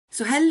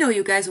So hello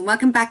you guys and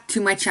welcome back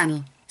to my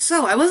channel.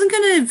 So I wasn't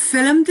going to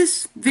film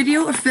this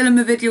video or film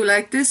a video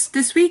like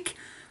this week,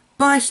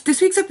 but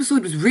this week's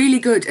episode was really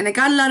good and I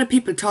got a lot of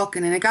people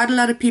talking and I got a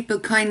lot of people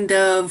kind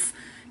of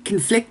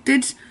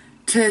conflicted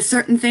to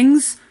certain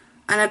things,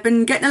 and I've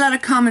been getting a lot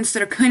of comments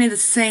that are kind of the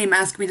same,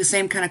 asking me the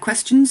same kind of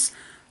questions,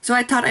 so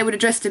I thought I would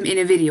address them in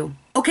a video.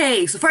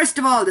 Okay, so first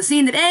of all, the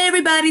scene that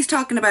everybody's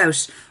talking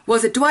about,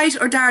 was it Dwight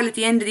or Daryl at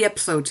the end of the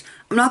episode?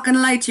 I'm not going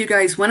to lie to you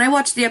guys, when I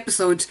watched the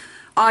episode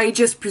I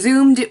just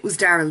presumed it was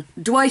Daryl.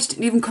 Dwight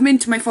didn't even come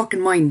into my fucking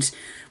mind.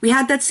 We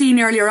had that scene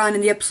earlier on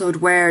in the episode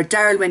where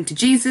Daryl went to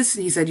Jesus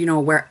and he said, you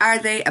know, where are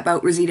they,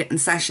 about Rosita and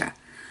Sasha.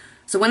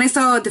 So when I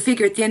saw the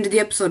figure at the end of the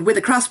episode with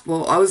a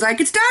crossbow, I was like,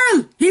 it's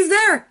Daryl! He's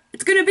there!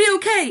 It's gonna be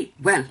okay!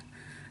 Well,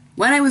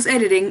 when I was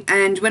editing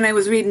and when I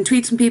was reading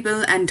tweets from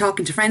people and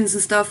talking to friends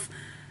and stuff,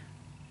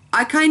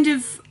 I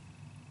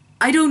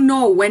don't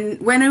know,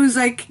 when I was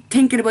like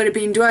thinking about it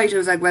being Dwight, I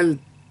was like, well,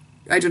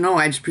 I don't know,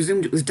 I just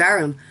presumed it was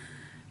Daryl.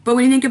 But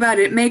when you think about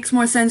it, it makes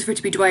more sense for it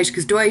to be Dwight,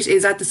 because Dwight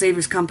is at the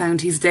Saviour's compound,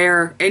 he's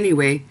there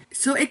anyway.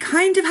 So it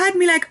kind of had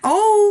me like,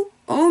 oh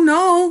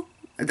no,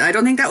 I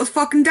don't think that was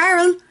fucking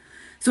Daryl.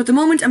 So at the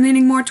moment I'm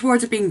leaning more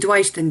towards it being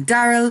Dwight than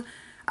Daryl.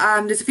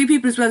 There's a few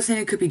people as well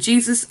saying it could be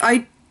Jesus.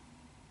 I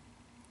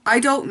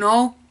don't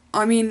know.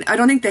 I mean, I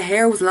don't think the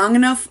hair was long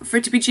enough for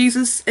it to be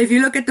Jesus. If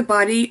you look at the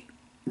body,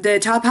 the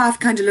top half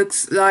kind of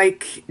looks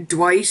like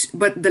Dwight,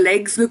 but the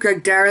legs look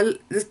like Daryl.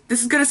 This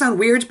is going to sound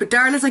weird, but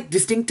Daryl has like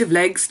distinctive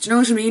legs. Do you know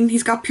what I mean?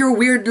 He's got pure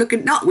weird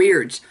looking, not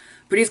weird,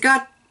 but he's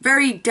got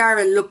very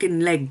Daryl looking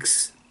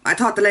legs. I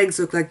thought the legs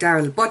looked like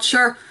Daryl, but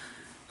sure,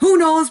 who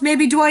knows?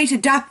 Maybe Dwight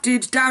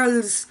adapted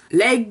Daryl's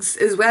legs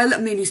as well. I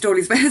mean, he stole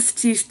his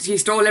vest, he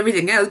stole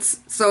everything else,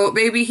 so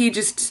maybe he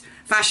just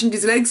fashioned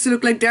his legs to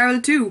look like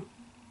Daryl too.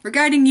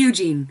 Regarding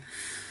Eugene,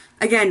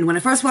 again, when I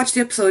first watched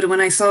the episode and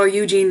when I saw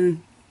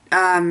Eugene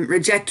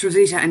reject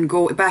Rosita and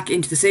go back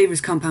into the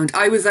Saviour's compound,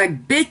 I was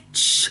like,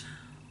 bitch,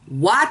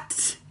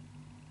 what?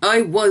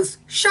 I was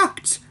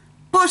shocked.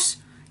 But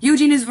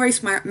Eugene is a very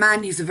smart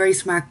man, he's a very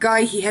smart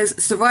guy, he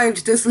has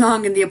survived this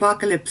long in the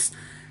apocalypse.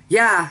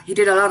 Yeah, he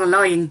did a lot of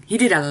lying, he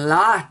did a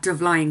lot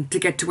of lying to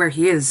get to where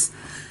he is.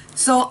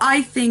 So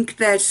I think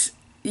that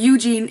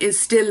Eugene is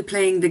still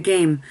playing the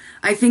game.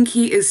 I think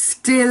he is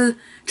still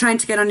trying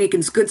to get on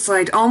Negan's good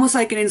side, almost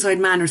like an inside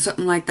man or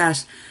something like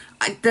that.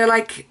 I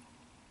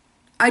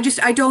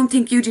don't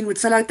think Eugene would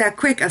sell out that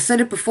quick. I've said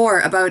it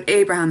before about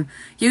Abraham.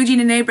 Eugene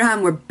and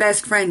Abraham were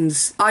best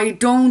friends. I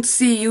don't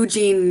see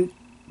Eugene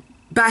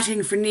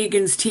batting for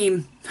Negan's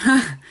team.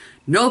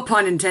 No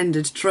pun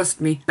intended, trust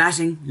me.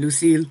 Batting,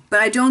 Lucille. But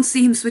I don't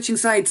see him switching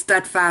sides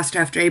that fast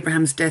after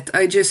Abraham's death.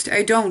 I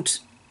don't.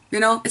 You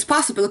know, it's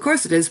possible, of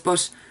course it is,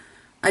 but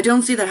I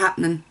don't see that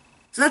happening.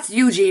 So that's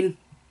Eugene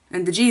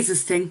and the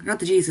Jesus thing. Not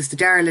the Jesus, the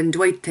Daryl and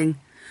Dwight thing.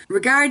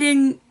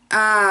 Regarding,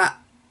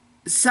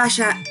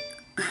 Sasha...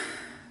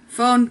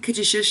 Phone, could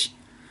you shush?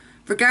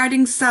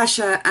 Regarding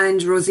Sasha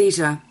and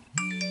Rosita.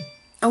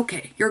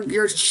 Okay,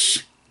 you're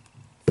shh.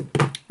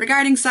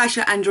 Regarding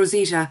Sasha and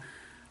Rosita,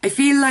 I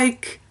feel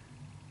like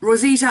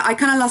Rosita, I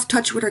kind of lost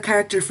touch with her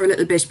character for a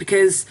little bit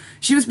because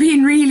she was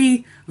being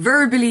really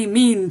verbally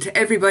mean to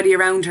everybody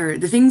around her.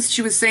 The things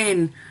she was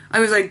saying,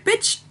 I was like,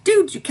 bitch,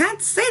 dude, you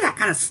can't say that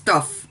kind of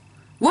stuff.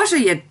 What are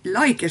you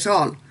like at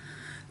all?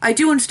 I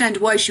do understand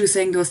why she was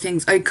saying those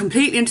things. I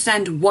completely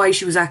understand why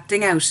she was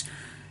acting out.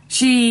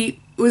 She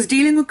was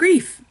dealing with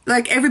grief,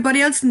 like everybody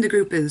else in the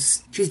group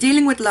is. She's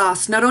dealing with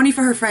loss, not only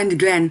for her friend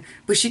Glenn,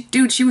 but she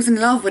was in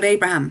love with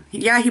Abraham.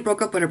 Yeah, he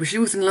broke up with her, but she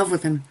was in love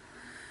with him.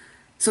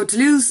 So to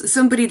lose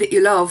somebody that you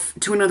love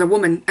to another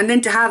woman, and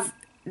then to have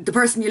the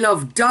person you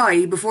love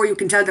die before you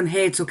can tell them,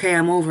 hey, it's okay,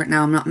 I'm over it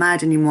now, I'm not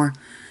mad anymore.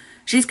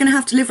 She's going to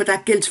have to live with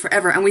that guilt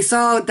forever, and we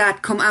saw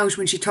that come out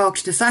when she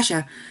talked to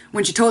Sasha.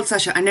 When she told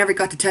Sasha, I never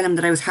got to tell him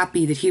that I was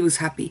happy, that he was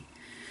happy.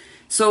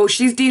 So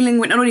she's dealing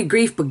with not only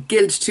grief but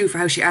guilt too for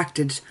how she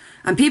acted.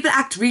 And people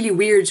act really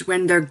weird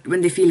when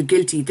they feel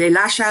guilty. They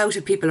lash out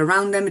at people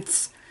around them.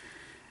 It's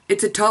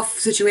a tough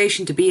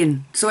situation to be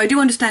in. So I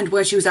do understand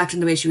why she was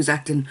acting the way she was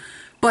acting.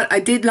 But I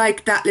did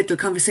like that little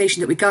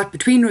conversation that we got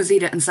between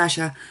Rosita and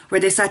Sasha,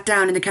 where they sat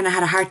down and they kind of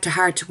had a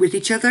heart-to-heart with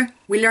each other.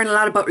 We learn a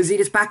lot about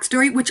Rosita's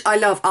backstory, which I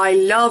love. I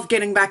love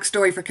getting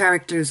backstory for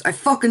characters. I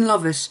fucking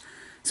love it.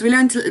 So we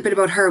learned a little bit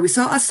about her. We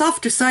saw a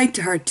softer side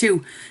to her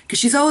too, because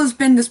she's always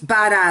been this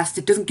badass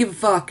that doesn't give a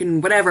fuck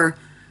and whatever.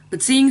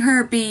 But seeing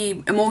her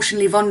be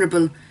emotionally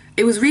vulnerable,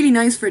 it was really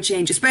nice for a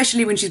change,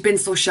 especially when she's been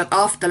so shut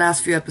off the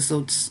last few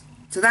episodes.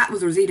 So that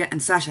was Rosita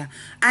and Sasha.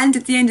 And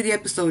at the end of the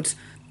episode,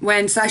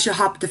 when Sasha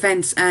hopped the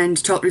fence and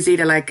told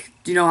Rosita, like,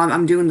 you know,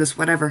 I'm doing this,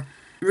 whatever.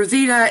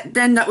 Rosita,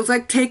 then that was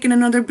like taking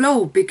another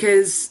blow,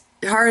 because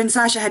her and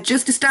Sasha had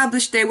just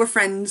established they were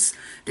friends.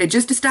 They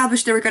just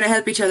established they were going to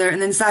help each other,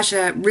 and then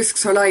Sasha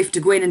risks her life to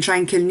go in and try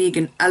and kill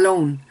Negan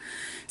alone.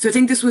 So I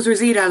think this was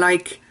Rosita,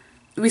 like,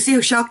 we see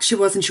how shocked she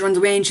was and she runs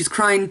away and she's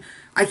crying.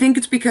 I think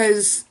it's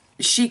because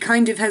she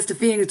kind of has the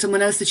feeling that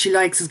someone else that she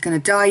likes is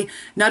going to die.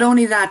 Not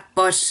only that,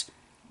 but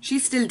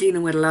she's still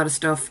dealing with a lot of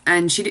stuff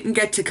and she didn't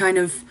get to kind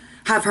of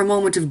have her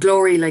moment of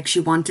glory like she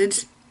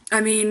wanted.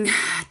 I mean,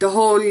 the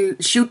whole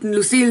shooting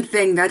Lucille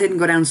thing, that didn't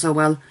go down so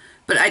well.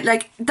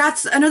 But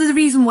that's another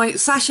reason why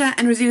Sasha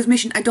and Rosita's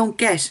mission I don't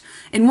get.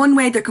 In one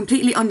way, they're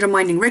completely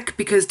undermining Rick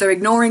because they're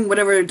ignoring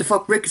whatever the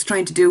fuck Rick is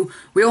trying to do.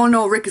 We all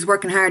know Rick is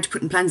working hard,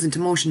 putting plans into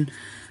motion.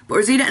 But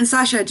Rosita and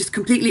Sasha just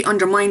completely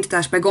undermined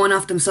that by going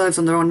off themselves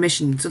on their own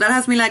mission. So that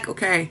has me like,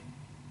 okay.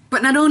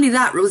 But not only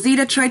that,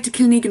 Rosita tried to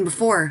kill Negan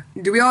before.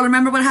 Do we all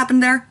remember what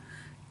happened there?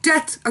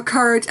 Death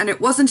occurred and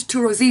it wasn't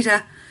to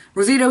Rosita.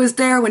 Rosita was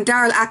there when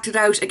Daryl acted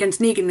out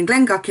against Negan and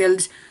Glenn got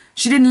killed.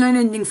 She didn't learn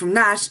anything from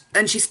that,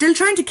 and she's still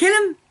trying to kill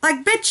him?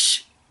 Like,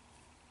 bitch!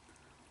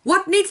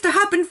 What needs to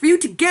happen for you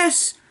to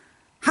get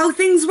how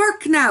things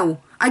work now?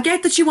 I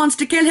get that she wants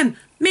to kill him.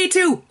 Me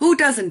too. Who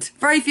doesn't?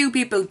 Very few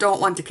people don't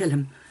want to kill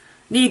him.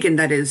 Negan,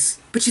 that is.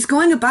 But she's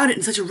going about it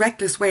in such a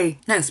reckless way.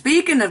 Now,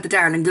 speaking of the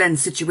Daryl and Glenn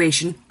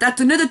situation,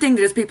 that's another thing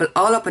that has people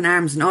all up in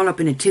arms and all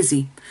up in a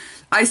tizzy.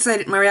 I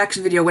said in my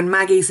reaction video when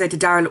Maggie said to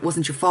Daryl it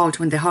wasn't your fault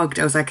when they hugged,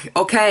 I was like,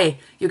 okay,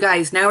 you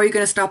guys, now are you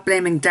going to stop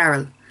blaming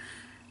Daryl?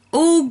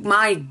 Oh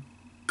my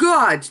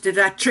god, did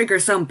that trigger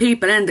some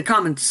people in the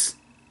comments.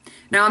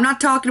 Now, I'm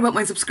not talking about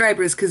my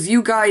subscribers because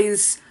you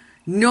guys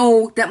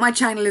know that my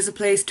channel is a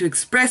place to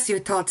express your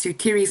thoughts, your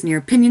theories and your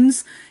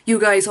opinions. You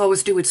guys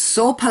always do it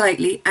so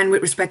politely and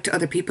with respect to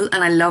other people,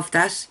 and I love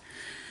that.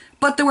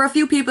 But there were a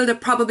few people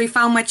that probably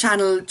found my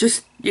channel,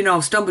 just, you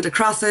know, stumbled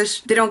across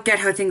it. They don't get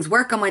how things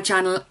work on my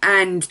channel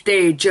and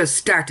they just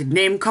started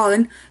name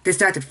calling. They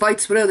started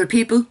fights with other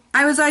people.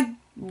 I was like,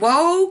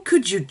 whoa,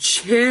 could you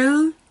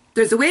chill?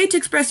 There's a way to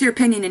express your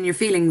opinion and your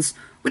feelings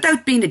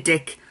without being a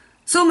dick.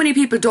 So many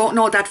people don't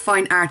know that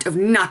fine art of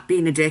not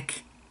being a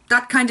dick.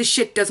 That kind of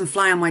shit doesn't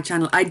fly on my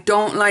channel. I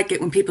don't like it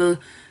when people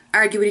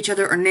argue with each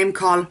other or name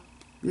call.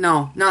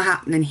 No, not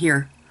happening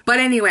here. But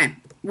anyway,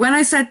 when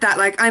I said that,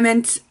 like, I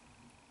meant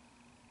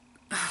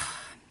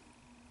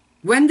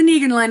when the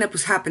Negan lineup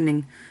was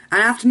happening,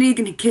 and after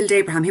Negan had killed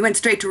Abraham, he went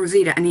straight to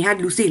Rosita and he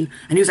had Lucille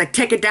and he was like,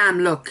 take a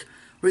damn look.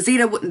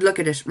 Rosita wouldn't look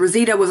at it.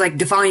 Rosita was like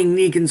defying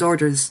Negan's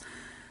orders.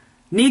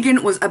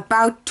 Negan was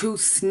about to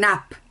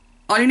snap.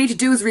 All you need to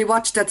do is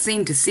rewatch that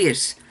scene to see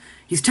it.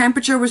 His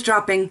temperature was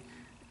dropping.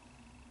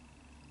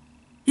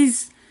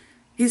 His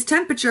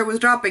temperature was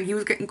dropping. He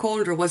was getting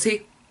colder, was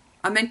he?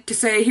 I meant to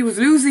say he was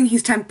losing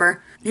his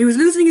temper. He was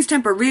losing his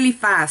temper really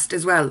fast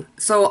as well.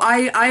 So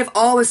I've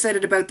always said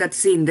it about that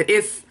scene, that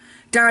if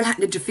Daryl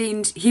hadn't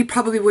intervened, he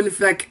probably would have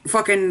like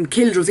fucking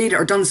killed Rosita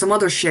or done some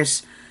other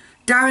shit.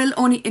 Daryl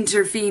only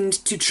intervened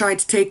to try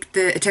to take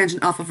the attention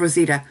off of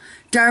Rosita.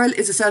 Daryl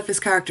is a selfless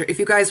character. If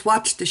you guys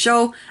watch the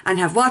show and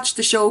have watched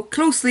the show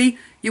closely,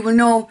 you will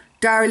know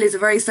Daryl is a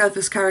very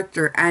selfless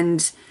character,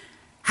 and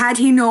had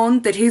he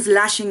known that his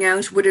lashing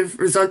out would have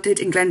resulted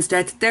in Glenn's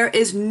death, there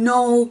is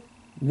no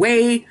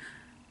way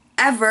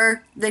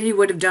ever that he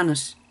would have done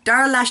it.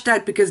 Daryl lashed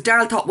out because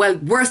Daryl thought, well,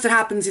 worst that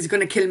happens, he's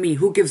going to kill me.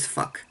 Who gives a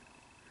fuck?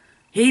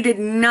 He did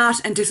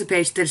not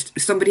anticipate that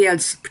somebody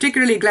else,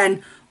 particularly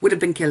Glenn, would have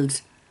been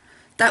killed.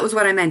 That was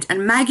what I meant.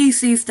 And Maggie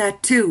sees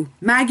that too.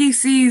 Maggie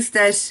sees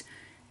that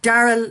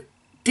Daryl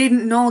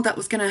didn't know that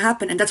was going to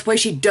happen, and that's why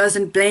she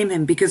doesn't blame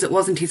him, because it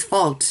wasn't his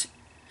fault.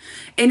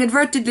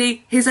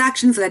 Inadvertently, his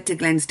actions led to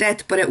Glenn's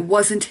death, but it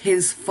wasn't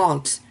his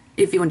fault,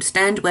 if you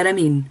understand what I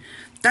mean.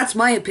 That's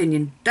my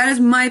opinion. That is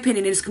my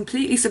opinion. It is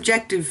completely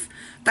subjective,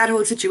 that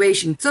whole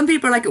situation. Some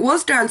people are like, it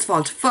was Daryl's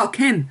fault. Fuck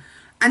him.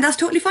 And that's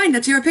totally fine.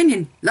 That's your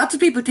opinion. Lots of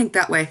people think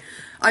that way.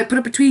 I put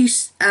up a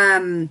tweet,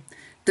 the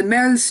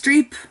Meryl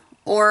Streep,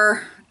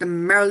 or the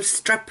Meryl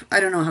Streep. I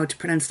don't know how to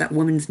pronounce that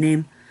woman's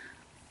name.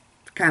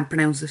 Can't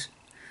pronounce it.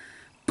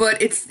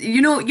 But it's,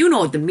 you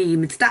know the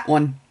meme. It's that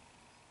one.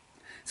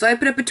 So I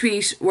put up a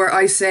tweet where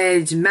I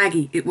said,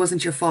 Maggie, it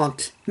wasn't your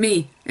fault.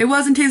 Me, it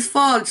wasn't his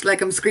fault.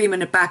 Like, I'm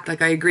screaming it back,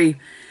 like I agree.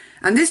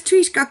 And this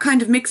tweet got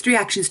kind of mixed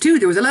reactions too.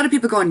 There was a lot of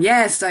people going,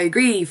 yes, I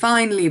agree,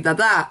 finally, blah,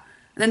 blah.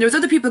 And then there was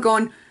other people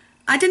going,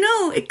 I don't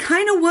know, it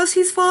kind of was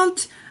his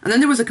fault. And then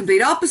there was a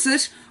complete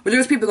opposite, where there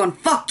was people going,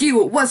 fuck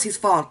you, it was his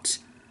fault.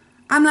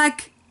 I'm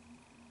like,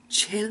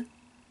 chill.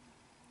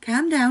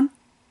 Calm down.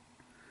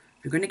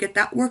 If you're going to get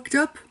that worked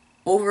up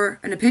over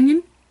an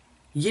opinion,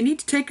 you need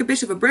to take a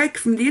bit of a break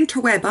from the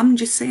interweb, I'm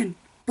just saying.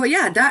 But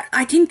yeah,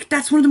 I think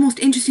that's one of the most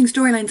interesting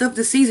storylines of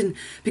the season,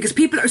 because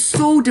people are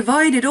so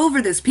divided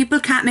over this. People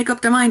can't make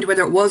up their mind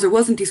whether it was or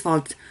wasn't his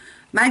fault.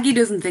 Maggie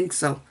doesn't think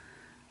so.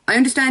 I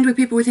understand why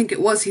people would think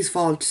it was his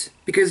fault,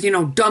 because, you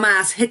know,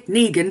 dumbass hit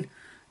Negan.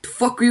 The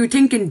fuck were you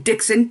thinking,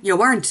 Dixon? You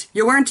weren't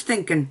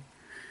thinking.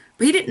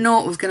 But he didn't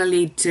know it was going to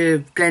lead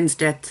to Glenn's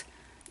death.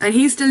 And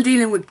he's still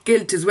dealing with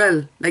guilt as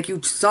well, like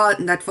you saw it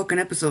in that fucking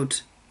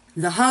episode.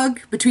 The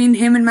hug between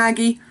him and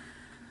Maggie,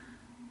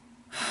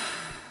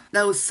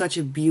 that was such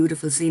a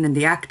beautiful scene, and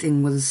the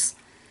acting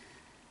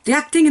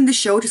in this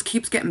show just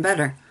keeps getting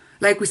better.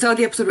 Like, we saw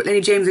the episode with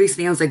Lenny James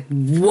recently, I was like,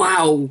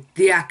 wow,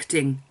 the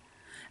acting.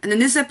 And in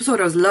this episode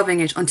I was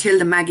loving it until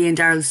the Maggie and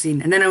Daryl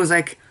scene, and then I was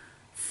like,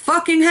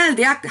 fucking hell,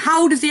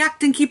 how does the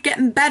acting keep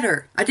getting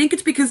better? I think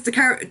it's because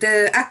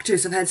the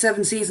actors have had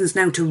 7 seasons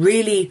now to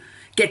really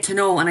get to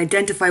know and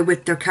identify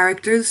with their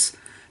characters.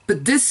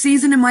 But this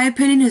season, in my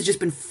opinion, has just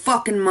been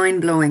fucking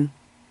mind-blowing.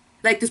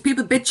 Like, there's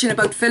people bitching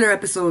about filler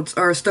episodes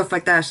or stuff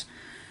like that.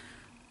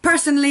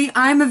 Personally,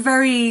 I'm a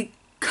very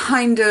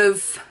kind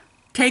of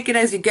take it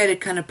as you get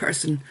it kind of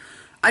person.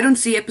 I don't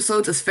see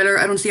episodes as filler.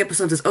 I don't see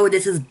episodes as, oh,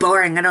 this is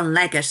boring, I don't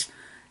like it.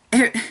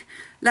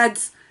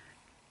 Lads,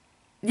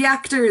 the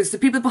actors, the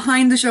people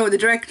behind the show, the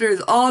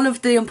directors, all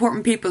of the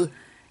important people,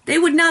 they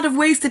would not have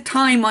wasted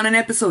time on an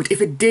episode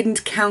if it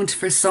didn't count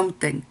for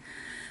something.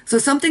 So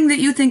something that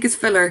you think is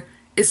filler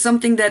is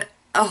something that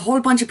a whole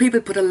bunch of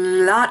people put a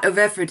lot of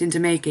effort into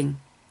making.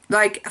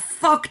 Like, a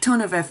fuck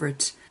ton of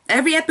effort.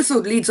 Every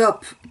episode leads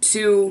up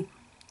to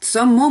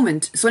some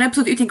moment. So an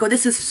episode that you think, oh,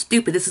 this is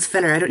stupid, this is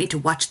filler, I don't need to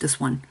watch this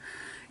one.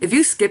 If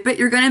you skip it,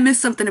 you're going to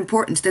miss something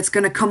important that's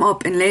going to come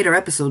up in later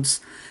episodes.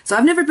 So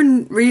I've never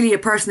been really a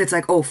person that's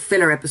like, oh,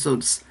 filler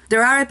episodes.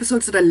 There are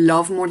episodes that I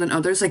love more than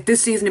others. Like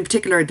this season in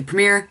particular, the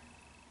premiere,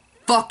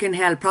 fucking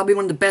hell, probably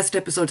one of the best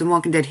episodes in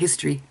Walking Dead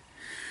history,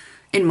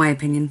 in my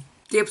opinion.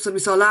 The episode we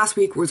saw last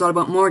week was all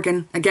about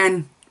Morgan.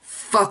 Again,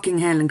 fucking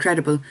hell,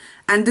 incredible.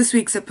 And this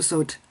week's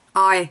episode,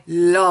 I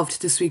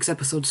loved this week's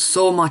episode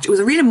so much. It was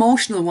a real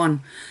emotional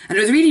one. And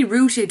it was really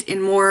rooted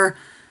in more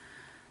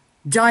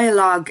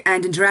dialogue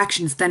and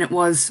interactions than it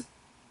was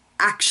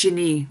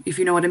action-y, if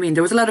you know what I mean.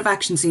 There was a lot of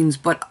action scenes,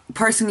 but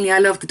personally I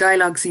love the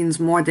dialogue scenes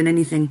more than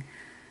anything.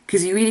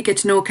 Because you really get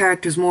to know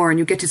characters more and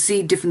you get to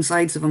see different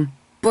sides of them.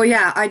 But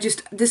yeah,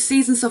 this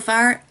season so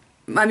far,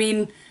 I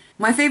mean,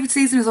 my favourite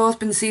season has always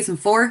been season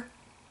 4.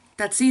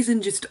 That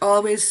season just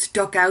always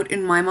stuck out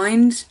in my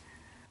mind.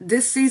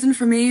 This season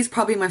for me is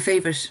probably my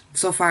favourite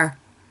so far.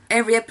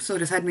 Every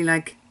episode has had me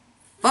like,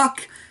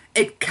 fuck,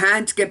 it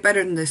can't get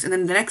better than this. And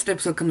then the next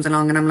episode comes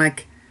along and I'm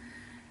like,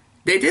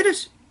 they did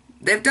it.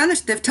 They've done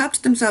it. They've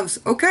topped themselves.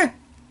 Okay.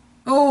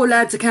 Oh,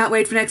 lads, I can't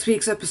wait for next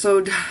week's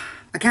episode.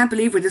 I can't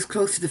believe we're this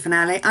close to the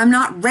finale. I'm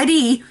not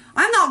ready.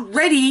 I'm not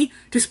ready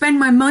to spend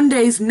my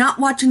Mondays not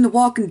watching The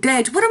Walking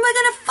Dead. What am I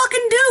going to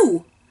fucking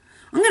do?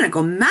 I'm going to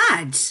go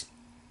mad.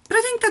 But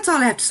I think that's all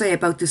I have to say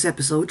about this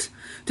episode.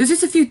 There's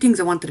just a few things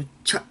I wanted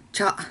to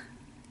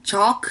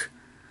chalk.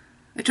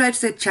 I tried to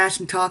say chat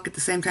and talk at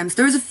the same time. So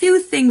there was a few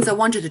things I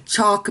wanted to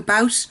talk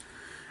about.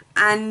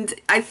 And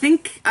I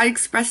think I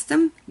expressed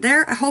them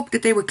there. I hope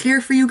that they were clear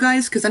for you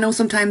guys. Because I know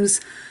sometimes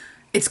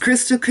it's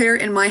crystal clear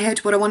in my head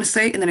what I want to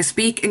say. And then I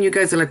speak and you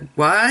guys are like,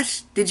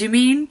 what did you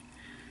mean?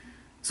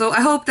 So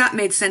I hope that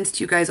made sense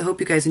to you guys. I hope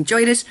you guys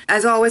enjoyed it.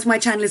 As always, my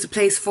channel is a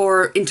place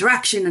for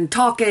interaction and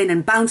talking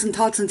and bouncing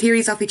thoughts and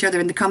theories off each other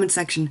in the comment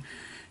section.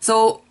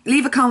 So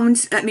leave a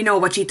comment, let me know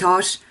what you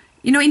thought.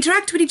 You know,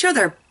 interact with each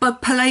other,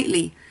 but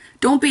politely.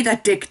 Don't be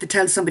that dick that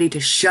tells somebody to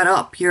shut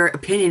up. Your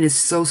opinion is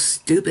so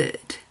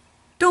stupid.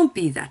 Don't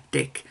be that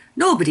dick.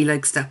 Nobody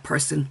likes that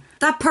person.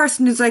 That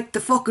person is like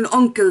the fucking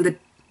uncle that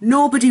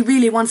nobody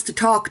really wants to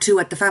talk to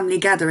at the family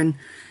gathering.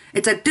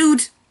 It's like,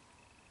 dude,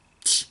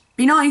 shh,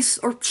 be nice,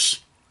 or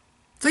shh.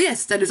 So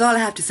yes, that is all I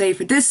have to say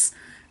for this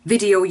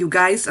video, you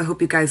guys. I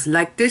hope you guys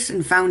liked it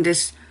and found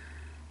it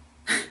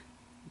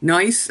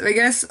nice, I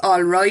guess.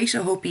 Alright,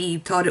 I hope you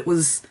thought it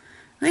was...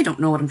 I don't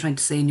know what I'm trying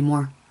to say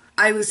anymore.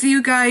 I will see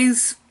you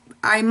guys.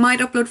 I might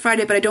upload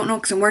Friday, but I don't know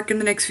because I'm working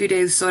the next few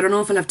days, so I don't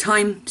know if I'll have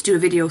time to do a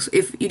video. So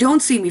if you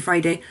don't see me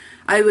Friday,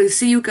 I will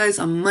see you guys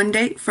on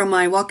Monday for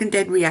my Walking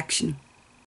Dead reaction.